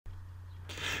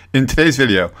In today's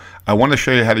video, I want to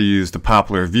show you how to use the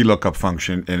popular Vlookup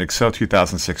function in Excel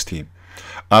 2016.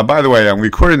 By the way, I'm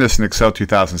recording this in Excel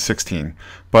 2016,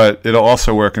 but it'll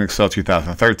also work in Excel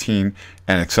 2013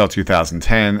 and Excel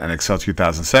 2010 and Excel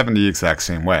 2007 the exact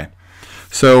same way.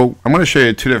 So I'm going to show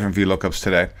you two different Vlookups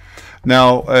today.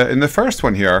 Now, in the first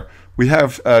one here, we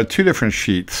have two different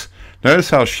sheets.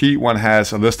 Notice how sheet 1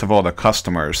 has a list of all the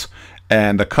customers,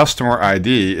 and the customer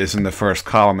ID is in the first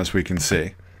column, as we can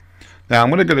see. Now I'm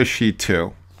going to go to sheet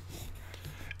 2,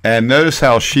 and notice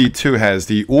how sheet 2 has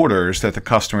the orders that the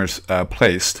customers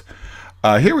placed.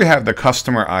 Here we have the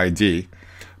customer ID,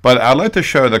 but I'd like to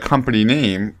show the company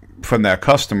name from that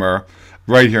customer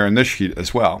right here in this sheet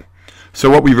as well. So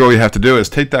what we really have to do is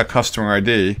take that customer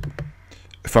ID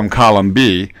from column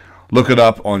B, look it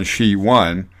up on sheet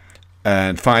 1,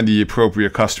 and find the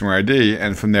appropriate customer ID,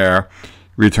 and from there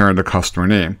return the customer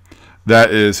name.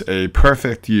 That is a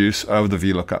perfect use of the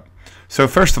Vlookup. So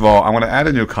first of all, I want to add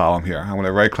a new column here. I'm going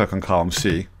to right click on column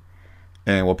C,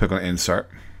 and we'll pick on insert.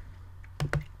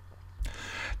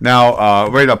 Now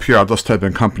right up here, I'll just type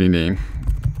in company name.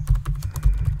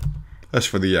 That's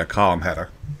for the column header.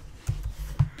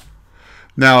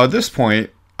 Now at this point,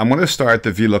 I'm going to start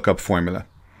the Vlookup formula.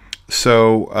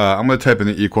 So I'm going to type in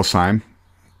the equal sign,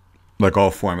 like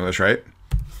all formulas, right?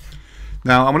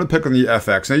 Now I'm going to pick on the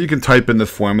FX. Now you can type in the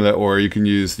formula, or you can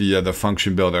use the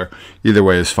function builder. Either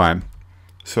way is fine.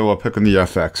 So I'll pick on the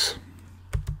FX.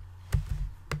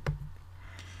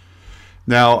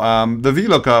 Now the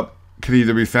Vlookup can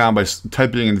either be found by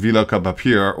typing in Vlookup up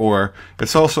here, or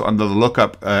it's also under the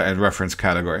lookup and reference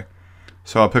category.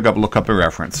 So I'll pick up lookup and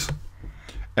reference.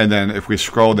 And then if we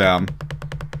scroll down,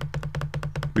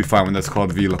 we find one that's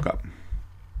called Vlookup.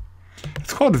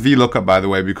 It's called Vlookup, by the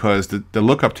way, because the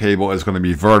lookup table is going to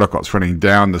be vertical. It's running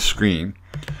down the screen,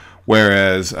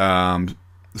 whereas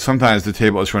sometimes the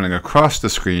table is running across the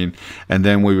screen, and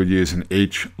then we would use an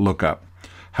H lookup.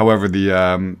 However,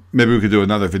 maybe we could do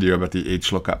another video about the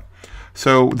H lookup.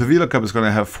 So the Vlookup is going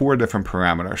to have 4 different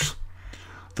parameters.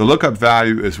 The lookup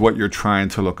value is what you're trying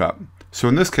to look up. So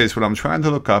in this case, what I'm trying to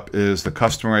look up is the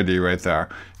customer ID right there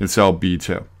in cell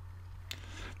B2.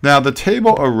 Now the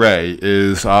table array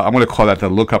is, I'm going to call that the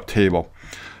lookup table.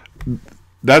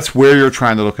 That's where you're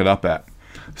trying to look it up at.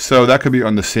 So that could be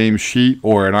on the same sheet,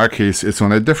 or in our case, it's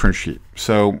on a different sheet.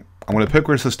 So I'm going to pick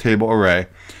where it says table array,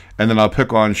 and then I'll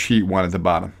pick on sheet 1 at the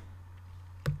bottom.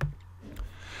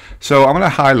 So I'm going to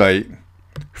highlight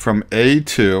from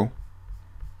A2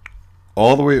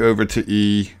 all the way over to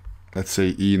E, let's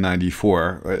say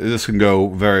E94. This can go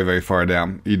very, very far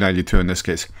down, E92 in this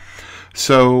case.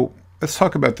 So let's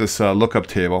talk about this lookup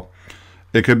table.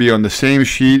 It could be on the same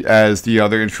sheet as the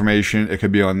other information. It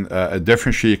could be on a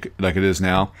different sheet like it is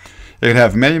now. It could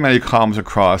have many, many columns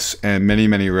across and many,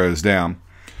 many rows down.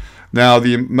 Now,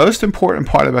 the most important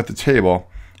part about the table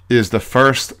is the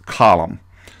first column.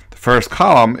 The first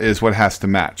column is what has to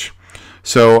match.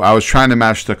 So I was trying to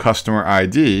match the customer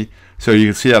ID, so you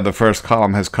can see how the first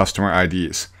column has customer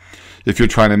IDs. If you're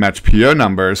trying to match PO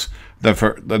numbers,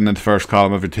 then the first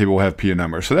column of your table will have PO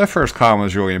numbers. So that first column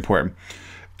is really important.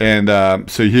 And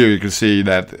so here you can see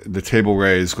that the table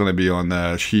array is going to be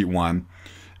on sheet 1,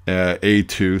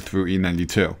 A2 through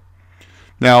E92.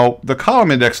 Now, the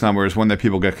column index number is one that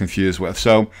people get confused with.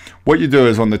 So what you do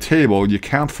is on the table, you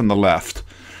count from the left.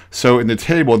 So in the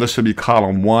table, this would be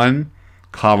column 1,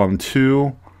 column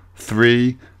 2,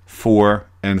 3, 4,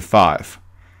 and 5.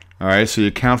 All right, so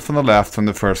you count from the left from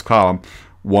the first column,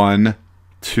 1,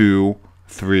 2,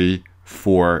 3,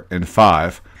 4, and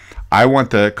 5. I want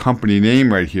the company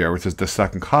name right here, which is the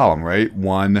second column, right?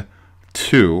 1,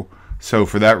 2. So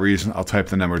for that reason, I'll type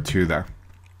the number 2 there.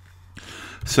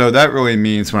 So that really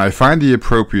means when I find the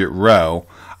appropriate row,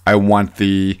 I want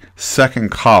the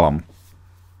second column,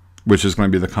 which is going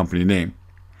to be the company name.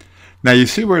 Now you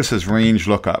see where it says range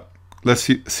lookup. Let's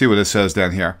see what it says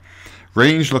down here.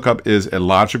 Range lookup is a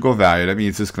logical value. That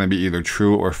means it's going to be either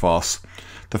true or false.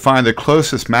 To find the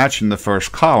closest match in the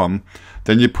first column,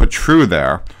 then you put true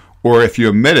there. Or if you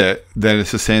omit it, then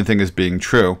it's the same thing as being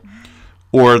true.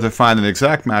 Or to find an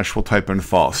exact match, we'll type in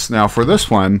false. Now for this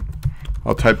one,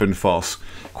 I'll type in false.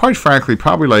 Quite frankly,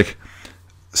 probably like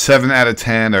 7 out of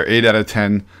 10 or 8 out of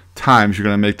 10 times you're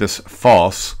going to make this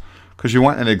false, because you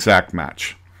want an exact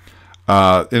match.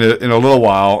 In a little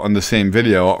while on the same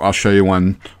video, I'll show you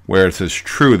one where it says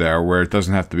true there, where it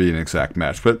doesn't have to be an exact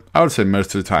match. But I would say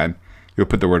most of the time, you'll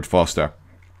put the word false there.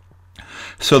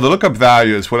 So the lookup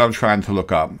value is what I'm trying to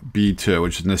look up, B2,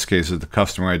 which in this case is the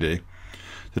customer ID.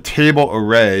 The table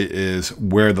array is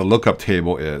where the lookup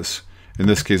table is. In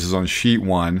this case, is on sheet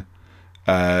 1,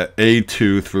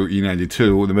 A2 through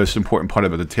E92. The most important part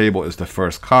about the table is the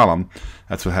first column.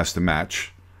 That's what has to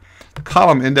match. The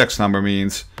column index number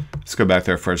means, let's go back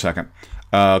there for a second,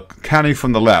 counting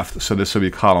from the left. So this will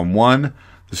be column 1,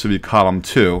 this will be column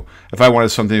 2. If I wanted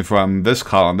something from this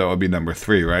column, that would be number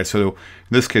 3, right? So in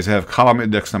this case, I have column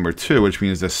index number 2, which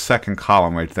means the second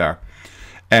column right there.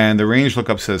 And the range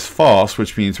lookup says false,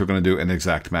 which means we're going to do an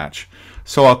exact match.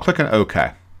 So I'll click on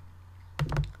OK.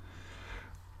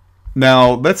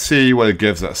 Now let's see what it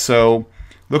gives us. So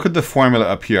look at the formula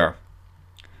up here.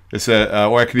 It's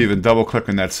or I could even double click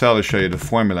on that cell to show you the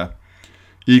formula.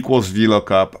 Equals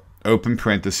Vlookup, open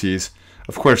parentheses.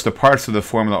 Of course, the parts of the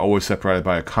formula are always separated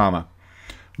by a comma.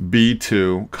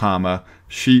 B2, comma,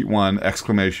 sheet 1,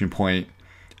 exclamation point,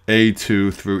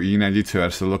 A2 through E92,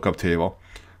 that's the lookup table,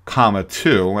 comma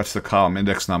 2, that's the column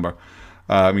index number,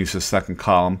 means the second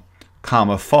column,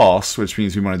 comma false, which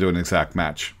means we want to do an exact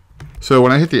match. So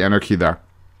when I hit the enter key there,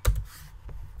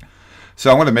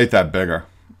 so I want to make that bigger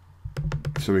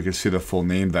so we can see the full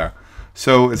name there.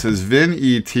 So it says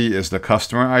VinET is the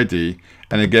customer ID,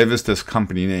 and it gave us this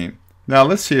company name. Now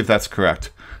let's see if that's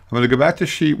correct. I'm going to go back to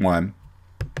sheet 1,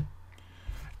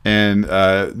 and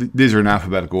these are in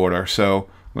alphabetical order. So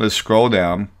I'm going to scroll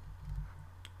down.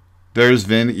 There's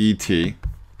VinET,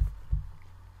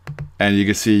 and you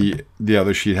can see the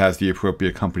other sheet has the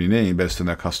appropriate company name based on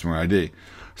that customer ID.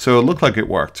 So it looked like it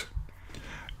worked.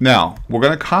 Now we're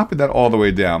going to copy that all the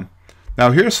way down.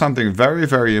 Now here's something very,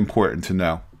 very important to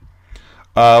know.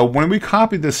 When we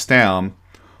copy this down,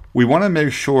 we want to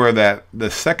make sure that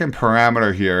the second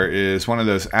parameter here is one of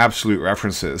those absolute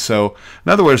references. So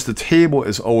in other words, the table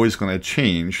is always going to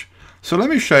change. So let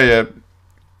me show you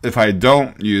if I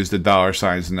don't use the dollar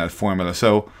signs in that formula.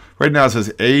 So right now it says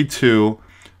A2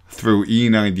 through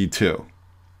E92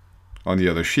 on the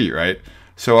other sheet, right?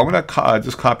 So I'm going to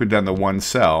just copy down to one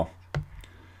cell.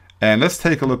 And let's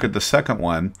take a look at the second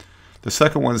one. The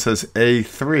second one says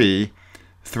A3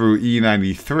 through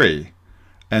E93.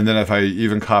 And then if I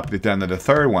even copy it down to the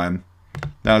third one,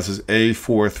 now it says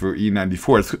A4 through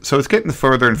E94. So it's getting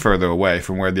further and further away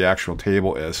from where the actual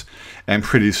table is. And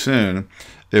pretty soon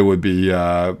it would be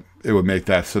it would make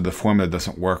that so the formula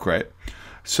doesn't work right.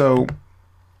 So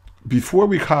before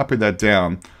we copy that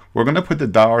down, we're going to put the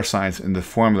dollar signs in the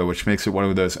formula, which makes it one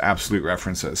of those absolute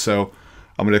references. So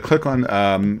I'm going to click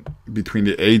on between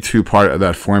the A2 part of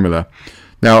that formula.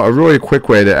 Now, a really quick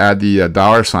way to add the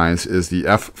dollar signs is the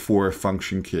F4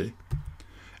 function key.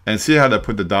 And see how to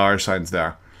put the dollar signs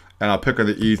there. And I'll pick on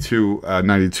the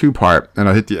E92 part, and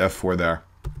I'll hit the F4 there.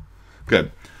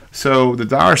 Good. So the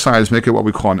dollar signs make it what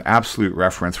we call an absolute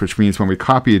reference, which means when we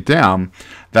copy it down,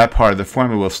 that part of the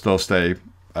formula will still stay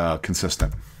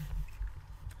consistent.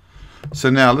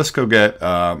 So now let's go get,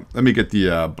 let me get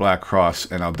the black cross,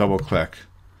 and I'll double click.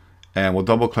 And we'll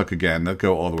double click again. They'll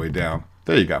go all the way down.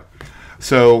 There you go.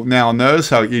 So now notice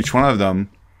how each one of them,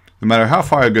 no matter how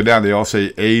far I go down, they all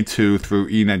say A2 through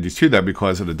E92 there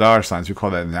because of the dollar signs. We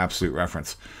call that an absolute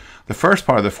reference. The first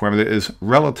part of the formula is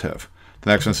relative.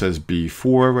 The next one says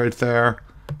B4 right there,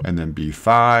 and then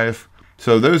B5.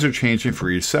 So those are changing for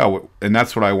each cell, and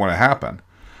that's what I want to happen.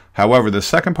 However, the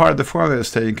second part of the formula is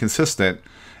staying consistent,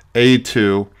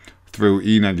 A2 through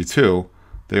E92.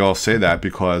 They all say that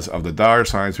because of the dollar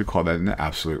signs. We call that an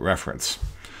absolute reference.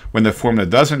 When the formula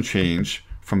doesn't change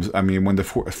from, when the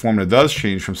formula does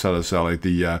change from cell to cell, like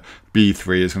the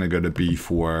B3 is going to go to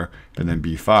B4 and then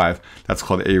B5, that's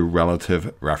called a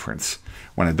relative reference.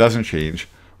 When it doesn't change,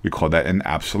 we call that an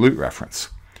absolute reference.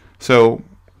 So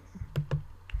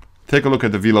take a look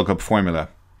at the VLOOKUP formula.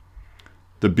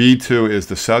 The B2 is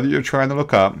the cell that you're trying to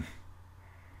look up,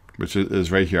 which is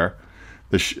right here.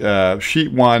 The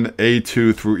sheet 1,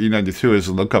 A2 through E92 is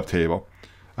a lookup table.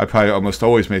 I probably almost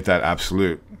always make that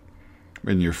absolute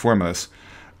in your formulas.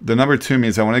 The number 2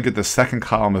 means I want to get the second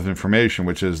column of information,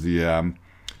 which is the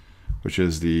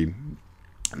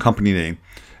company name.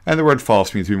 And the word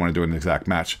false means we want to do an exact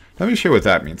match. Let me show you what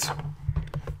that means.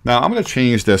 Now I'm going to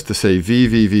change this to say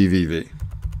VVVVV.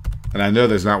 And I know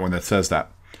there's not one that says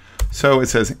that. So it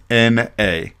says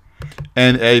NA.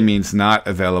 NA means not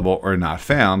available or not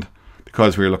found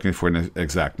because we were looking for an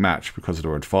exact match because of the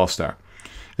word false there.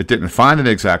 It didn't find an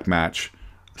exact match,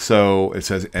 so it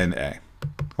says NA.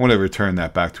 I want to return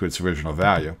that back to its original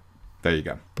value. There you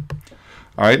go.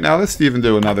 All right, now let's even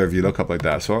do another VLOOKUP like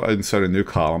that. So I'll insert a new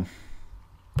column.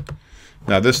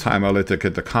 Now this time I'll let it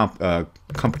get the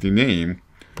company name,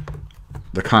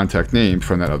 the contact name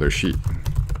from that other sheet.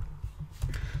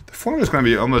 The formula is going to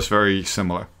be almost very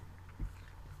similar.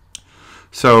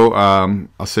 So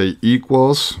I'll say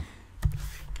equals,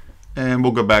 and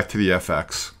we'll go back to the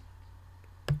FX.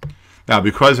 Now,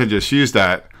 because I just used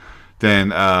that,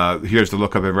 then here's the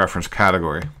lookup and reference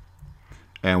category.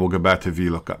 And we'll go back to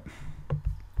VLOOKUP.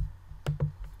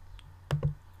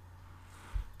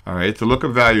 All right, the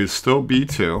lookup value is still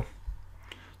B2.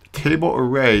 The table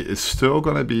array is still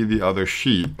going to be the other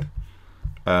sheet.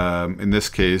 In this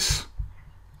case,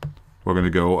 we're going to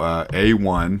go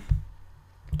A1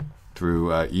 through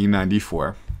E94,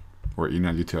 or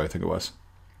E92, I think it was.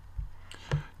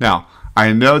 Now,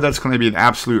 I know that's going to be an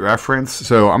absolute reference,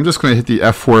 so I'm just going to hit the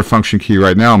F4 function key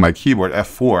right now on my keyboard,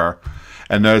 F4,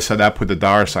 and notice how that put the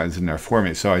dollar signs in there for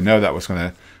me, so I know that was going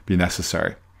to be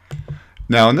necessary.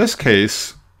 Now, in this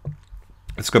case,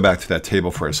 let's go back to that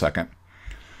table for a second.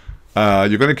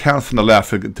 You're going to count from the left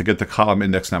to get the column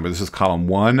index number. This is column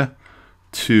 1,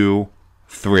 2,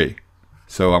 3.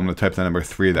 So I'm going to type the number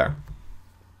 3 there.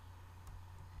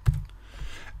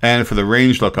 And for the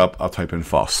range lookup, I'll type in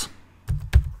false.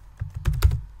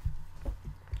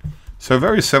 So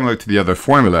very similar to the other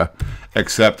formula,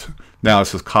 except now it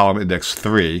says column index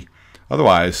 3.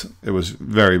 Otherwise, it was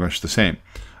very much the same.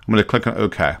 I'm going to click on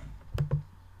OK.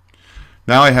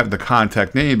 Now I have the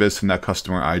contact name based on that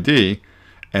customer ID,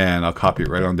 and I'll copy it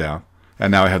right on down. And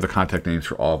now I have the contact names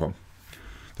for all of them.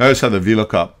 Notice how the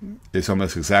VLOOKUP is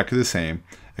almost exactly the same,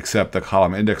 except the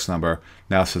column index number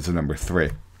now says the number 3.